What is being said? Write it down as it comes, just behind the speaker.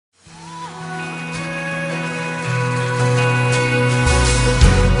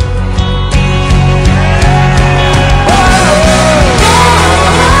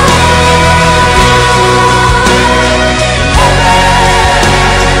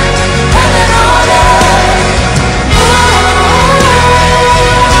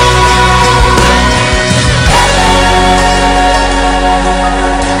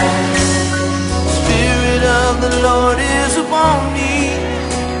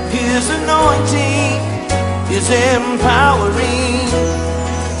His anointing is empowering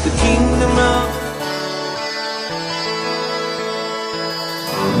the kingdom of.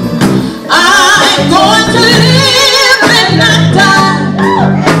 I'm going to live and not die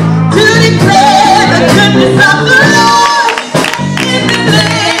to declare the goodness of the Lord in the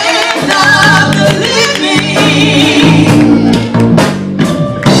land of the living.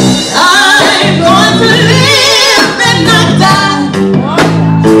 I'm going to live and not die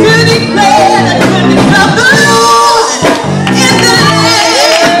to declare the goodness of the Lord in the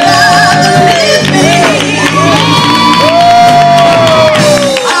land of the living.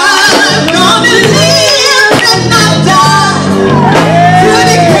 I'm gonna live and not die to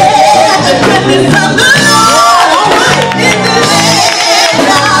declare the goodness of the Lord in the land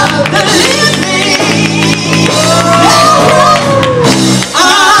of the living.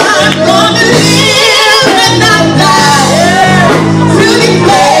 I'm gonna live and not die to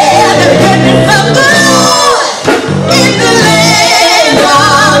declare the goodness of the Lord in the land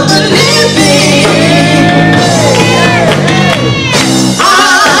of the living.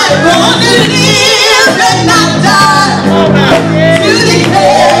 I'm gonna live and not die to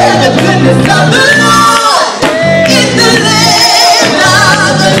declare the goodness of the Lord in the land of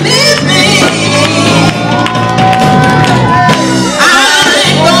the living.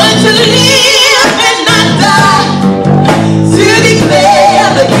 I'm going to live and not die to declare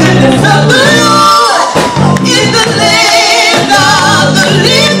the goodness of the Lord in the land of the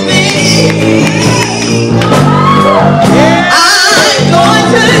living. I'm going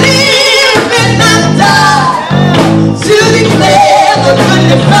to live and not die to declare the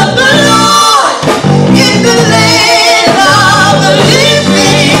goodness of the Lord in the land of the living.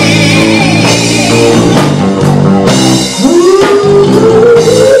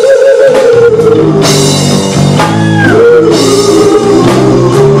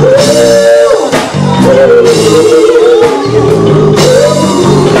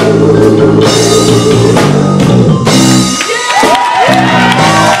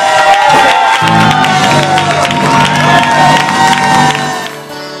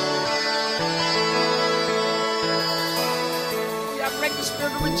 I break the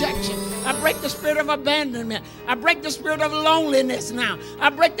spirit of rejection. I break the spirit of abandonment. I break the spirit of loneliness now. I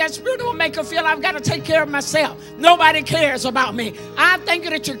break that spirit that will make her feel I've got to take care of myself. Nobody cares about me. I thank you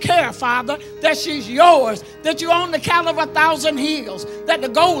that you care, Father, that she's yours, that you own the cattle of 1,000 hills, that the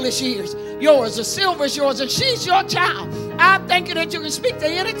gold is yours, the silver is yours, and she's your child. I thank you that you can speak to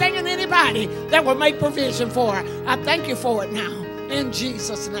anything and anybody that will make provision for her. I thank you for it now. In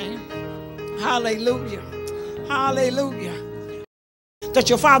Jesus' name. Hallelujah. Hallelujah. That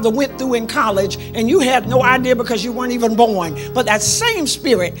your father went through in college and you had no idea because you weren't even born. But that same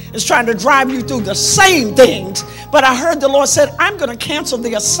spirit is trying to drive you through the same things. But I heard the Lord said, I'm going to cancel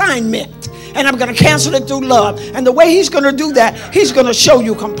the assignment and I'm going to cancel it through love. And the way he's going to do that, he's going to show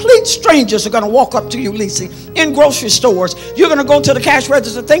you complete strangers are going to walk up to you, Lisa, in grocery stores. You're going to go to the cash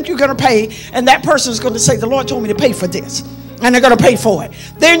register, think you're going to pay, and that person's going to say, the Lord told me to pay for this. And they're going to pay for it.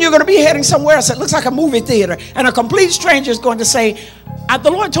 Then you're going to be heading somewhere else. It looks like a movie theater. And a complete stranger is going to say, the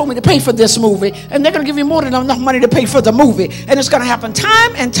Lord told me to pay for this movie. And they're going to give you more than enough money to pay for the movie. And it's going to happen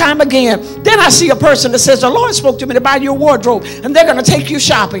time and time again. Then I see a person that says, the Lord spoke to me to buy you a wardrobe. And they're going to take you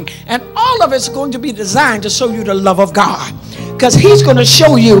shopping. And all of it's going to be designed to show you the love of God. Because he's going to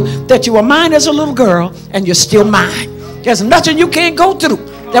show you that you were mine as a little girl and you're still mine. There's nothing you can't go through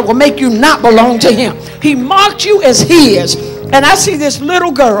that will make you not belong to him. He marked you as his. And I see this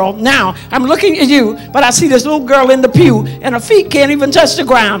little girl now. I'm looking at you, but I see this little girl in the pew, and her feet can't even touch the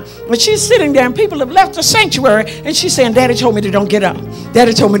ground. But she's sitting there, and people have left the sanctuary, and she's saying, Daddy told me to don't get up.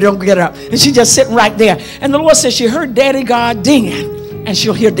 Daddy told me to don't get up. And she's just sitting right there. And the Lord says she heard Daddy God then, and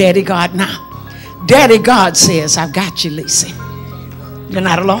she'll hear Daddy God now. Daddy God says, I've got you, Lisa. You're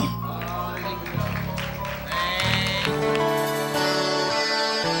not alone.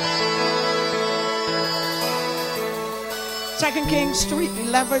 2 Kings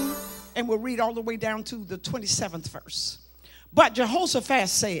 3:11, and we'll read all the way down to the 27th verse. But Jehoshaphat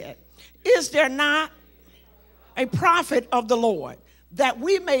said, is there not a prophet of the Lord, that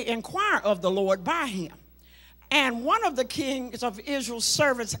we may inquire of the Lord by him? And one of the kings of Israel's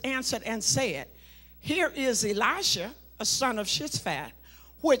servants answered and said, here is Elisha, a son of Shaphat,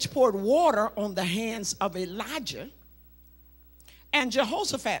 which poured water on the hands of Elijah. And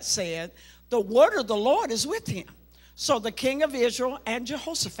Jehoshaphat said, the word of the Lord is with him. So the king of Israel and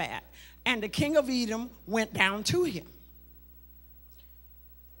Jehoshaphat and the king of Edom went down to him.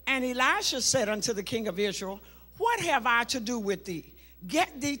 And Elisha said unto the king of Israel, what have I to do with thee?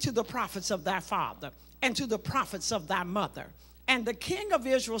 Get thee to the prophets of thy father and to the prophets of thy mother, And the king of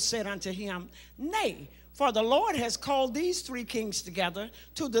Israel said unto him, Nay, for the Lord has called these 3 kings together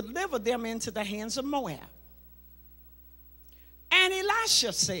to deliver them into the hands of Moab. And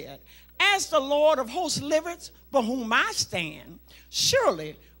Elisha said, As the Lord of hosts liveth, by whom I stand,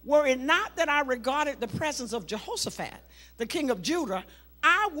 surely were it not that I regarded the presence of Jehoshaphat, the king of Judah,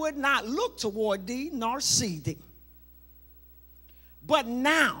 I would not look toward thee nor see thee. But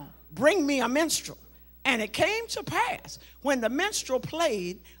now bring me a minstrel. And it came to pass, when the minstrel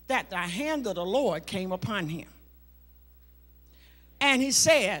played, that the hand of the Lord came upon him. And he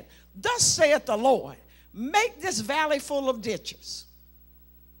said, Thus saith the Lord, make this valley full of ditches.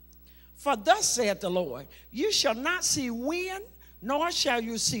 For thus saith the Lord, you shall not see wind, nor shall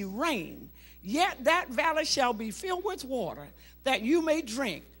you see rain, yet that valley shall be filled with water, that you may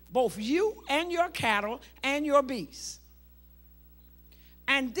drink, both you and your cattle and your beasts.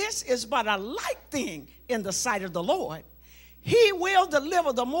 And this is but a light thing in the sight of the Lord. He will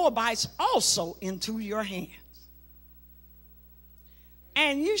deliver the Moabites also into your hands.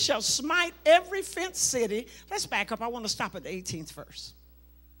 And you shall smite every fenced city. Let's back up. I want to stop at the 18th verse.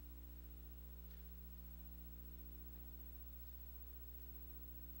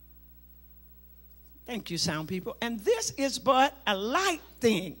 Thank you, sound people. And this is but a light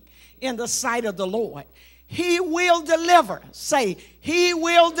thing in the sight of the Lord. He will deliver. Say, he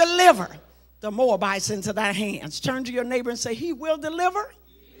will deliver the Moabites into thy hands. Turn to your neighbor and say, he will deliver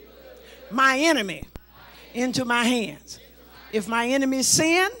my enemy into my hands. If my enemy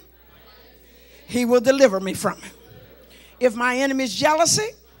sin, he will deliver me from it. If my enemy's jealousy,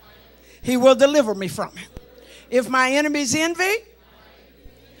 he will deliver me from it. If my enemy's envy,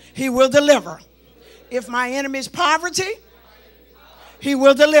 he will deliver. If my enemy's poverty, he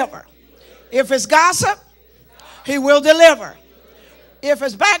will deliver. If it's gossip, he will deliver. If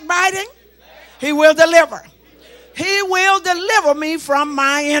it's backbiting, he will deliver. He will deliver me from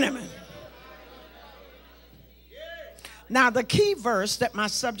my enemy. Now, the key verse that my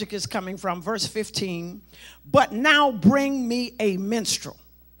subject is coming from, verse 15, but now bring me a minstrel.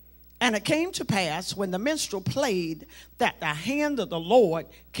 And it came to pass, when the minstrel played, that the hand of the Lord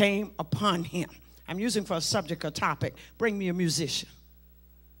came upon him. I'm using for a subject or topic, bring me a musician.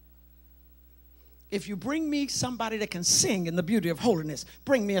 If you bring me somebody that can sing in the beauty of holiness,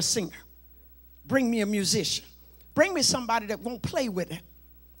 bring me a singer. Bring me a musician. Bring me somebody that won't play with it,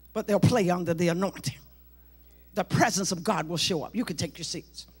 but they'll play under the anointing. The presence of God will show up. You can take your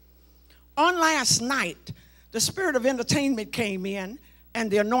seats. On last night, the spirit of entertainment came in and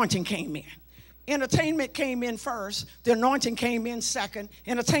the anointing came in. Entertainment came in first. The anointing came in second.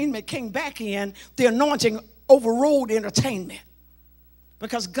 Entertainment came back in. The anointing overrode entertainment.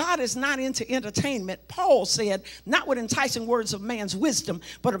 Because God is not into entertainment. Paul said, not with enticing words of man's wisdom,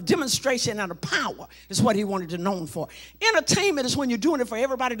 but of demonstration and of power is what he wanted to be known for. Entertainment is when you're doing it for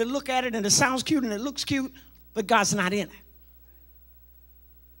everybody to look at it and it sounds cute and it looks cute, but God's not in it.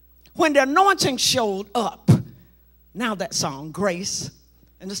 When the anointing showed up, now that song, Grace,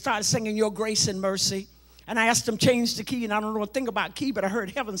 and they started singing Your Grace and Mercy, and I asked them change the key, and I don't know a thing about key, but I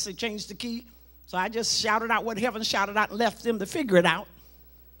heard heaven say change the key. So I just shouted out what heaven shouted out and left them to figure it out.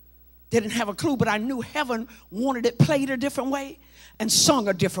 Didn't have a clue, but I knew heaven wanted it played a different way and sung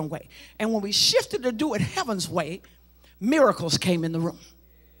a different way. And when we shifted to do it heaven's way, miracles came in the room.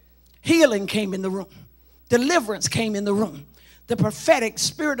 Healing came in the room. Deliverance came in the room. The prophetic,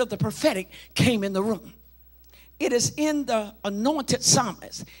 spirit of the prophetic came in the room. It is in the anointed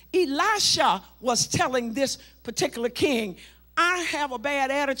psalmist. Elisha was telling this particular king, I have a bad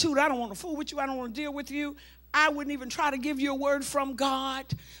attitude. I don't want to fool with you. I don't want to deal with you. I wouldn't even try to give you a word from God.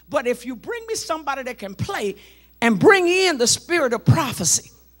 But if you bring me somebody that can play and bring in the spirit of prophecy,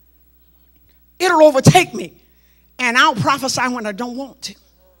 it'll overtake me. And I'll prophesy when I don't want to.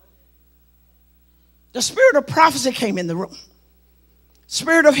 The spirit of prophecy came in the room.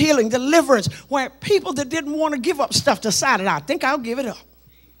 Spirit of healing, deliverance, where people that didn't want to give up stuff decided, I think I'll give it up.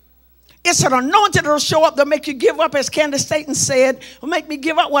 It's an anointing that'll show up to make you give up, as Candace Staten said, will make me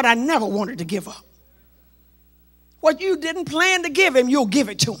give up what I never wanted to give up. What you didn't plan to give him, you'll give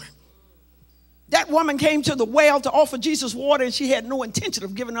it to him. That woman came to the well to offer Jesus water, and she had no intention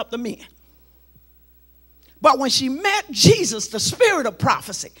of giving up the men. But when she met Jesus, the spirit of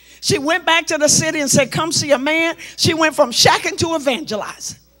prophecy, she went back to the city and said, come see a man. She went from shacking to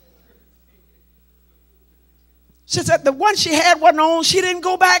evangelizing. She said the one she had wasn't on. She didn't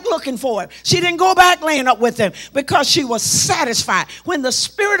go back looking for him. She didn't go back laying up with him because she was satisfied. When the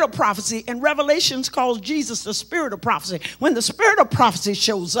spirit of prophecy, and Revelations calls Jesus the spirit of prophecy, when the spirit of prophecy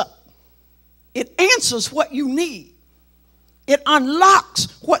shows up, it answers what you need. It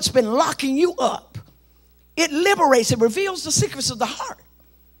unlocks what's been locking you up. It liberates, it reveals the secrets of the heart.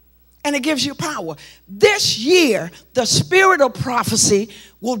 And it gives you power. This year, the spirit of prophecy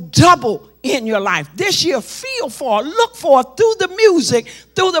will double in your life. This year, feel for, look for, through the music,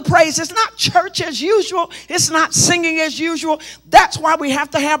 through the praise. It's not church as usual. It's not singing as usual. That's why we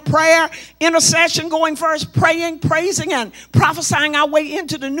have to have prayer, intercession going first, praying, praising, and prophesying our way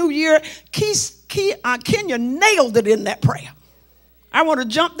into the new year. Kenya nailed it in that prayer. I want to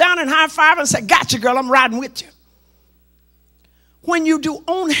jump down and high five and say, gotcha, girl, I'm riding with you. When you do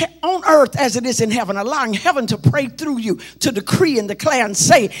on earth as it is in heaven, allowing heaven to pray through you, to decree and declare and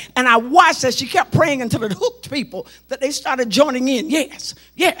say. And I watched as she kept praying until it hooked people that they started joining in. Yes,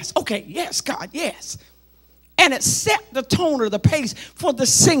 yes, okay, yes, God, yes. And it set the tone or the pace for the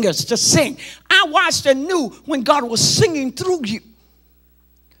singers to sing. I watched and knew when God was singing through you.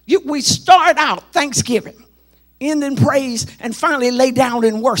 We start out Thanksgiving, end in praise, and finally lay down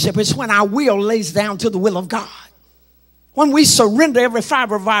in worship. It's when our will lays down to the will of God. When we surrender every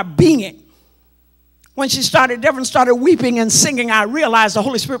fiber of our being. When Devin started weeping and singing, I realized the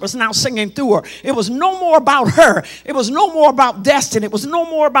Holy Spirit was now singing through her. It was no more about her. It was no more about Destiny. It was no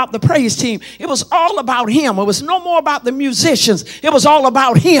more about the praise team. It was all about him. It was no more about the musicians. It was all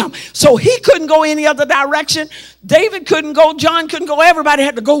about him. So he couldn't go any other direction. David couldn't go. John couldn't go. Everybody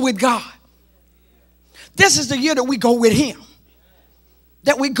had to go with God. This is the year that we go with him.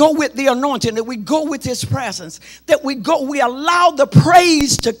 That we go with the anointing, that we go with his presence, that we allow the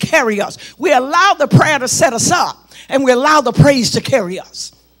praise to carry us. We allow the prayer to set us up, and we allow the praise to carry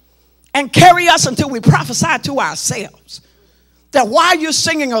us. And carry us until we prophesy to ourselves. That while you're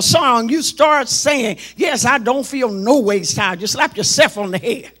singing a song, you start saying, yes, I don't feel no ways tired. You slap yourself on the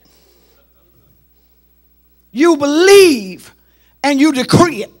head. You believe and you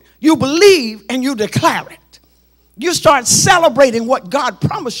decree it. You believe and you declare it. You start celebrating what God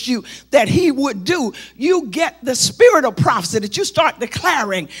promised you that he would do. You get the spirit of prophecy that you start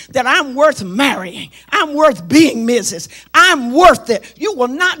declaring that I'm worth marrying. I'm worth being Mrs. I'm worth it. You will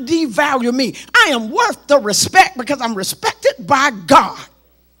not devalue me. I am worth the respect because I'm respected by God.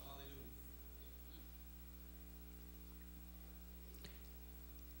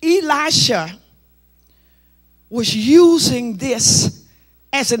 Elisha was using this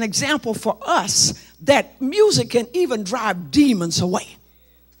as an example for us that music can even drive demons away.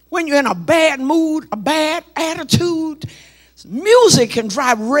 When you're in a bad mood, a bad attitude, music can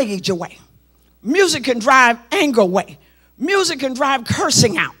drive rage away. Music can drive anger away. Music can drive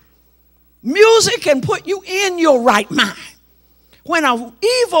cursing out. Music can put you in your right mind. When an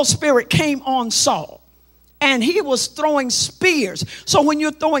evil spirit came on Saul, and he was throwing spears. So when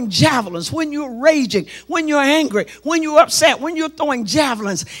you're throwing javelins, when you're raging, when you're angry, when you're upset, when you're throwing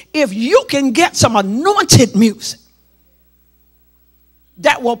javelins, if you can get some anointed music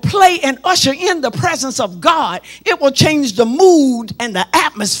that will play and usher in the presence of God, it will change the mood and the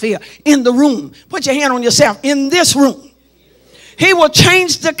atmosphere in the room. Put your hand on yourself. In this room, he will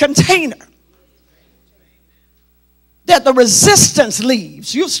change the container. That the resistance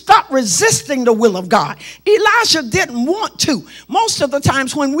leaves. You stop resisting the will of God. Elijah didn't want to. Most of the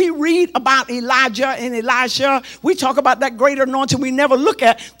times when we read about Elijah and Elisha, we talk about that greater anointing. We never look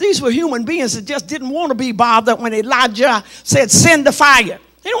at these were human beings that just didn't want to be bothered when Elijah said, send the fire. He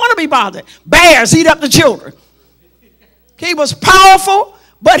didn't want to be bothered. Bears eat up the children. He was powerful,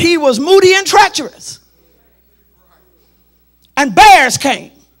 but he was moody and treacherous. And bears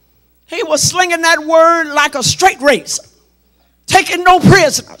came. He was slinging that word like a straight razor, taking no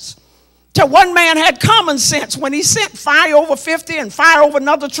prisoners. Till one man had common sense. When he sent fire over 50 and fire over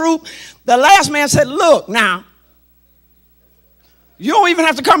another troop, the last man said, look now, you don't even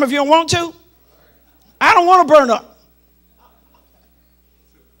have to come if you don't want to. I don't want to burn up.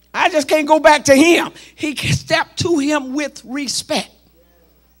 I just can't go back to him. He stepped to him with respect.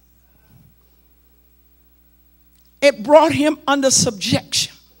 It brought him under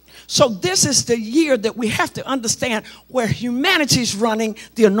subjection. So this is the year that we have to understand where humanity's running,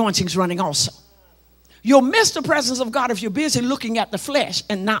 the anointing's running also. You'll miss the presence of God if you're busy looking at the flesh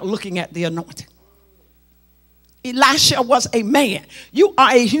and not looking at the anointing. Elisha was a man. You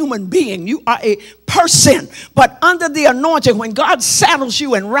are a human being. You are a person. But under the anointing, when God saddles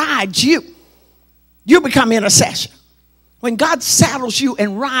you and rides you, you become intercession. When God saddles you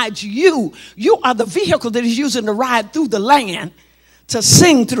and rides you, you are the vehicle that he's using to ride through the land, to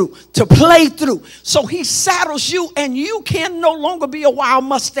sing through, to play through. So he saddles you and you can no longer be a wild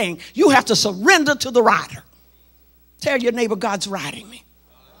Mustang. You have to surrender to the rider. Tell your neighbor, God's riding me.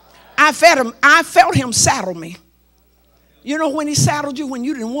 I felt him saddle me. You know when he saddled you? When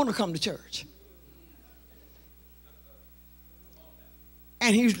you didn't want to come to church.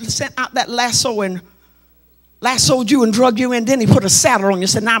 And he sent out that lasso and lassoed you and drug you in. Then he put a saddle on you and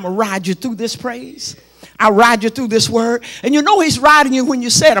said, now I'm going to ride you through this praise. I'll ride you through this word. And you know he's riding you when you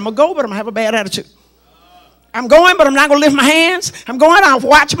said, I'm going to go, but I'm going to have a bad attitude. I'm going, but I'm not going to lift my hands. I'm going, I'll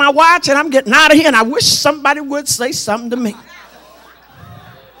watch my watch, and I'm getting out of here. And I wish somebody would say something to me.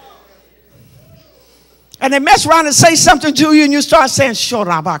 And they mess around and say something to you, and you start saying,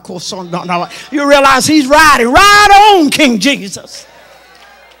 you realize he's riding. Ride on, King Jesus.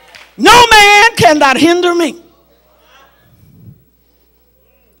 No man cannot hinder me.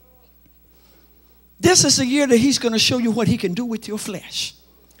 This is the year that he's going to show you what he can do with your flesh.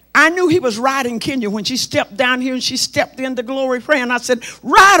 I knew he was riding Kenya when she stepped down here and she stepped into glory prayer. And I said,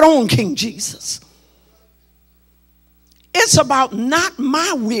 ride on, King Jesus. It's about not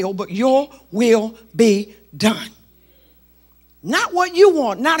my will, but your will be done. Not what you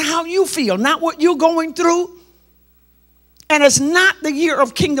want, not how you feel, not what you're going through. And it's not the year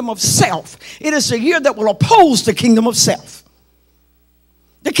of kingdom of self. It is the year that will oppose the kingdom of self.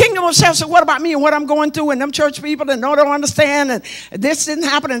 The kingdom of self said, what about me and what I'm going through and them church people that don't understand and this didn't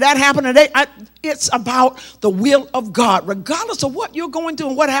happen and that happened. And it's about the will of God, regardless of what you're going through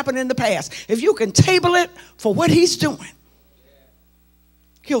and what happened in the past. If you can table it for what he's doing,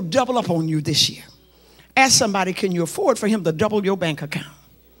 he'll double up on you this year. Ask somebody, can you afford for him to double your bank account?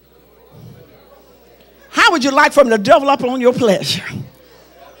 How would you like for him to double up on your pleasure?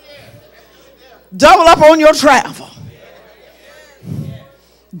 Double up on your travel.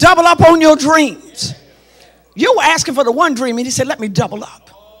 Double up on your dreams. You were asking for the one dream, and he said, let me double up.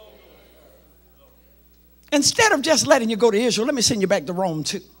 Instead of just letting you go to Israel, let me send you back to Rome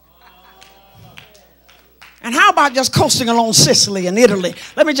too. And how about just coasting along Sicily and Italy?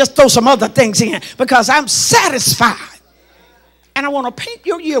 Let me just throw some other things in because I'm satisfied. And I want to paint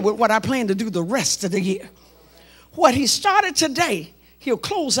your year with what I plan to do the rest of the year. What he started today, he'll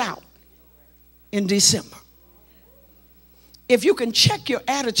close out in December. If you can check your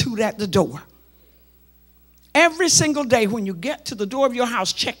attitude at the door. Every single day when you get to the door of your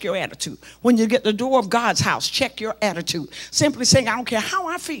house, check your attitude. When you get to the door of God's house, check your attitude. Simply saying, I don't care how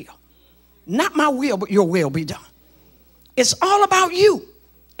I feel. Not my will, but your will be done. It's all about you.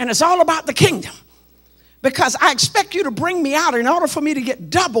 And it's all about the kingdom. Because I expect you to bring me out in order for me to get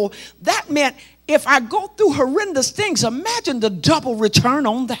double. That meant if I go through horrendous things, imagine the double return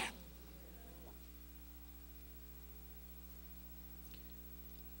on that.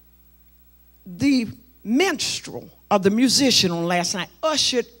 The minstrel of the musician on last night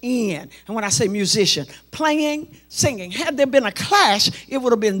ushered in, and when I say musician, playing, singing. Had there been a clash, it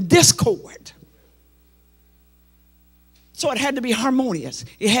would have been discord. So it had to be harmonious.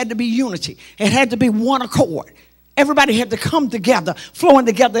 It had to be unity. It had to be one accord. Everybody had to come together, flowing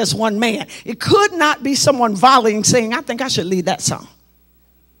together as one man. It could not be someone volleying, saying, I think I should lead that song.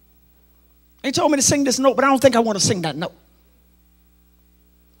 They told me to sing this note, but I don't think I want to sing that note.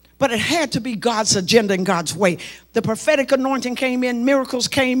 But it had to be God's agenda and God's way. The prophetic anointing came in. Miracles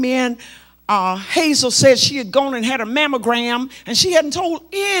came in. Hazel said she had gone and had a mammogram, and she hadn't told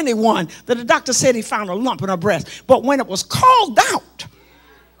anyone that the doctor said he found a lump in her breast. But when it was called out,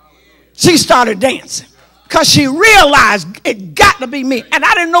 she started dancing because she realized it got to be me. And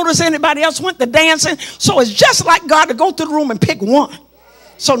I didn't notice anybody else went to dancing. So it's just like God to go through the room and pick one.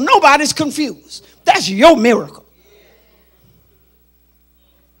 So nobody's confused. That's your miracle.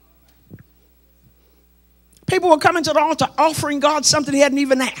 People were coming to the altar offering God something he hadn't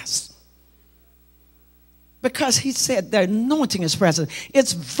even asked. Because he said the anointing is present.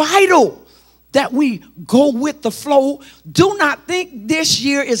 It's vital that we go with the flow. Do not think this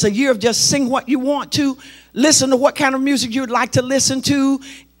year is a year of just sing what you want to, listen to what kind of music you'd like to listen to.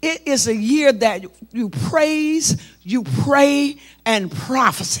 It is a year that you praise, you pray, and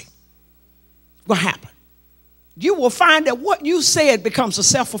prophecy will happen. You will find that what you said becomes a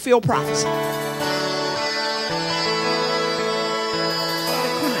self-fulfilled prophecy.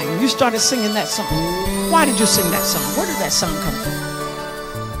 You started singing that song. Why did you sing that song? Where did that song come from?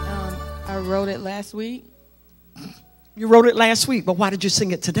 I wrote it last week. You wrote it last week, but why did you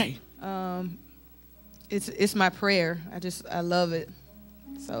sing it today? It's my prayer. I love it.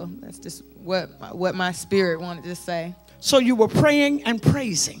 So that's just what my spirit wanted to say. So you were praying and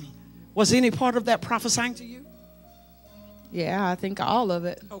praising. Was any part of that prophesying to you? Yeah, I think all of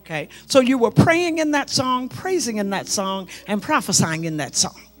it. Okay. So you were praying in that song, praising in that song, and prophesying in that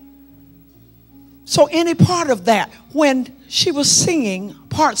song. So any part of that, when she was singing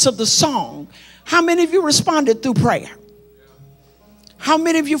parts of the song, how many of you responded through prayer? How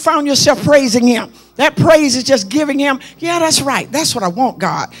many of you found yourself praising him? That praise is just giving him, yeah, that's right. That's what I want,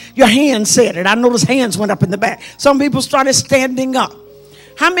 God. Your hands said it. I noticed hands went up in the back. Some people started standing up.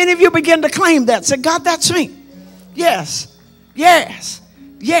 How many of you began to claim that? Said, God, that's me. Yes, yes,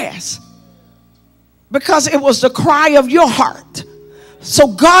 yes. Because it was the cry of your heart. So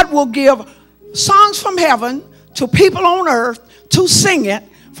God will give songs from heaven to people on earth to sing it,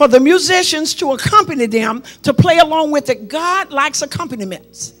 for the musicians to accompany them, to play along with it. God likes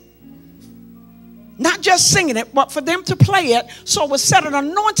accompaniments. Not just singing it, but for them to play it. So it was set an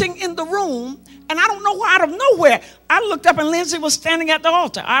anointing in the room. And I don't know why, out of nowhere, I looked up and Lindsay was standing at the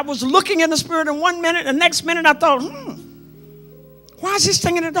altar. I was looking in the spirit in 1 minute. The next minute I thought, why is he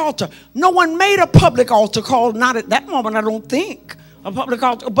singing at the altar? No one made a public altar call. Not at that moment, I don't think. A public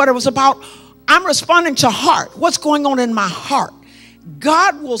altar. But it was about, I'm responding to heart. What's going on in my heart?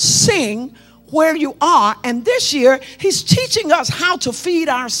 God will sing where you are. And this year, he's teaching us how to feed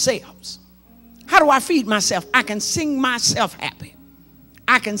ourselves. How do I feed myself? I can sing myself happy.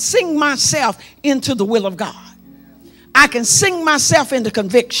 I can sing myself into the will of God. I can sing myself into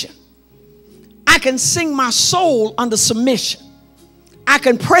conviction. I can sing my soul under submission. I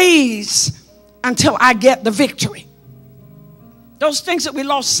can praise until I get the victory. Those things that we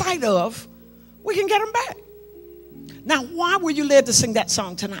lost sight of, we can get them back. Now, why were you led to sing that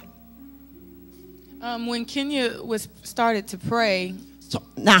song tonight? When Kenya started to pray. So,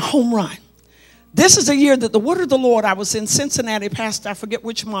 now, home run. This is a year that the word of the Lord, I was in Cincinnati, Pastor, I forget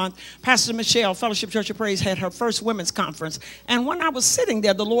which month, Pastor Michelle, Fellowship Church of Praise, had her first women's conference. And when I was sitting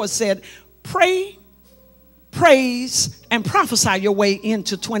there, the Lord said, pray, praise, and prophesy your way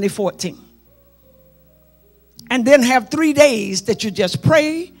into 2014. And then have 3 days that you just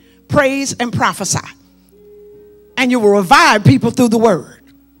pray, praise, and prophesy. And you will revive people through the word.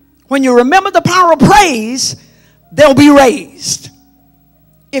 When you remember the power of praise, they'll be raised.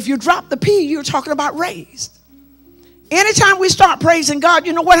 If you drop the P, you're talking about raised. Anytime we start praising God,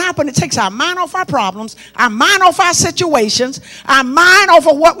 you know what happened? It takes our mind off our problems, our mind off our situations, our mind off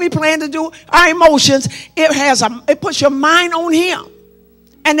of what we plan to do, our emotions. It puts your mind on him.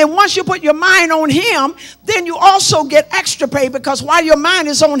 And then once you put your mind on him, then you also get extra pay, because while your mind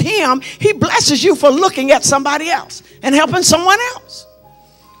is on him, he blesses you for looking at somebody else and helping someone else.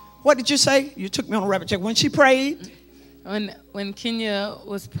 What did you say? You took me on a rabbit trail. When she prayed. When Kenya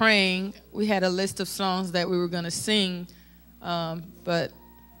was praying, we had a list of songs that we were going to sing, but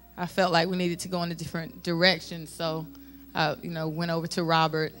I felt like we needed to go in a different direction. So I, went over to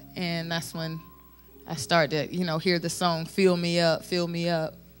Robert, and that's when I started to, hear the song "Fill Me Up,"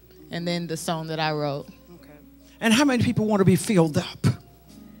 and then the song that I wrote. Okay. And how many people want to be filled up?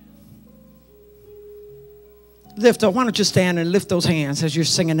 Lift up. Why don't you stand and lift those hands as you're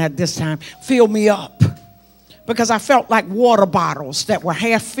singing that this time? Fill me up. Because I felt like water bottles that were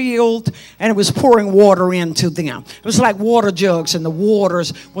half filled, and it was pouring water into them. It was like water jugs, and the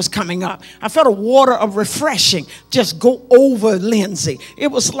waters was coming up. I felt a water of refreshing just go over Lindsay. It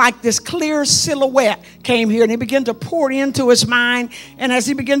was like this clear silhouette came here, and he began to pour into his mind. And as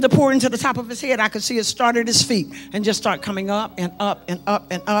he began to pour into the top of his head, I could see it start at his feet and just start coming up and up and up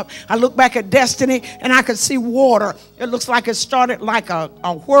and up. I looked back at Destiny, and I could see water. It looks like it started like a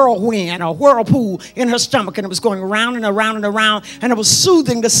whirlwind, a whirlpool in her stomach, and it was going around and around and around, and it was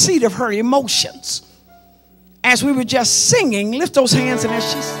soothing the seat of her emotions. As we were just singing, lift those hands, and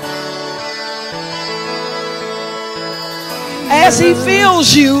as he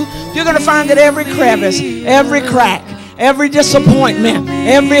fills you, you're going to find that every crevice, every crack, every disappointment,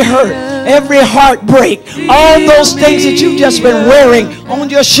 every hurt, every heartbreak, all those things that you've just been wearing on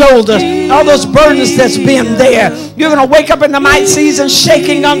your shoulders, all those burdens that's been there, you're going to wake up in the night season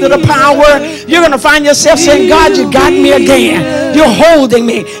shaking under the power. You're going to find yourself saying, God, you got me again. You're holding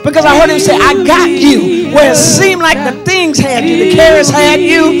me. Because I heard him say, I got you. Where it seemed like the things had you, the cares had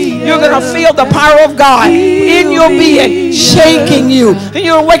you, you're going to feel the power of God in your being shaking you. And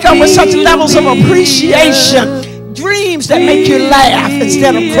you're going to wake up with such levels of appreciation. Dreams that make you laugh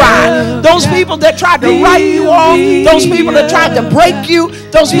instead of cry. Those people that tried to write you off, those people that tried to break you,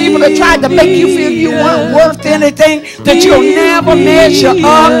 those people that tried to make you feel you weren't worth anything, that you'll never measure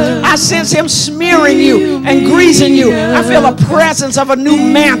up. I sense him smearing you and greasing you. I feel a presence of a new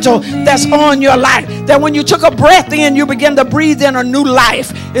mantle that's on your life. That when you took a breath in, you begin to breathe in a new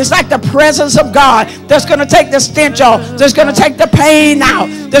life. It's like the presence of God that's going to take the stench off, that's going to take the pain out,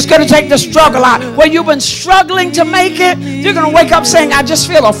 that's going to take the struggle out. Where you've been struggling to make it, you're going to wake up saying, I just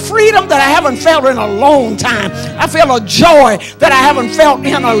feel a freedom that I haven't felt in a long time. I feel a joy that I haven't felt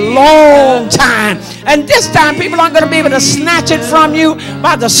in a long time. And this time people aren't going to be able to snatch it from you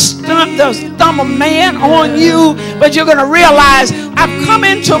by the thumb of man on you, but you're going to realize I've come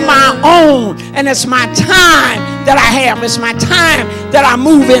into into my own. And it's my time that I have. It's my time that I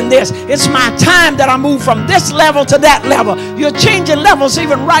move in this. It's my time that I move from this level to that level. You're changing levels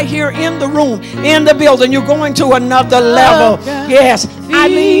even right here in the room, in the building. You're going to another level. Yes.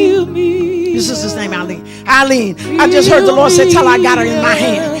 Eileen. This is his name, Eileen. Eileen, I just heard the Lord say, tell her I got her in my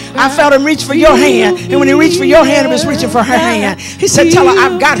hand. I felt him reach for your hand. And when he reached for your hand, he was reaching for her hand. He said, tell her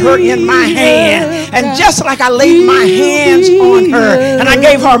I've got her in my hand. And just like I laid my hands on her and I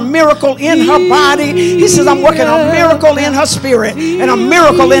gave her a miracle in her body, he says, I'm working a miracle in her spirit and a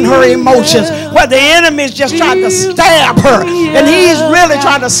miracle in her emotions. Where the enemy's just tried to stab her. And he's really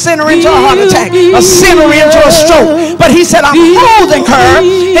trying to send her into a heart attack or send her into a stroke. But he said, I'm holding her.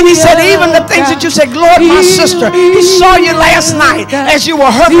 And he said, even the things that you said, Lord, my sister, he saw you last night as you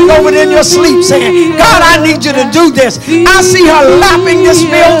were hurting over in your sleep saying, God, I need you to do this. I see her lapping this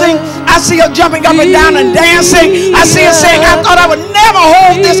building. I see her jumping up and down and dancing. I see her saying, I thought I would never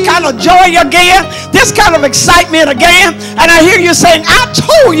hold this kind of joy again, this kind of excitement again. And I hear you saying, I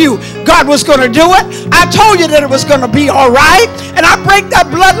told you God was going to do it. I told you that it was going to be all right. And I break that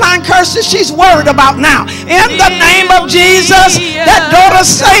bloodline curse that she's worried about now. In the name of Jesus, that daughter's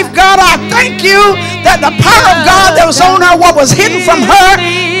safe. God, I thank you that the power of God that was on her, what was hidden from her,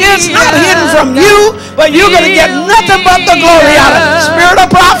 is not hidden from you, but you're going to get nothing but the glory out of it. Spirit of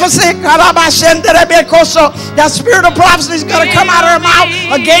prophecy, that spirit of prophecy is going to come out of her mouth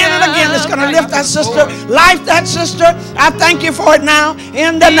again and again. It's going to lift that sister, life that sister. I thank you for it now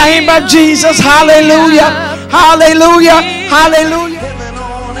in the name of Jesus. Hallelujah. Hallelujah. Hallelujah.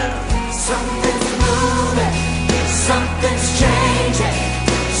 Something's moving, something's changing.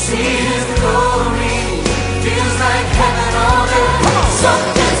 See his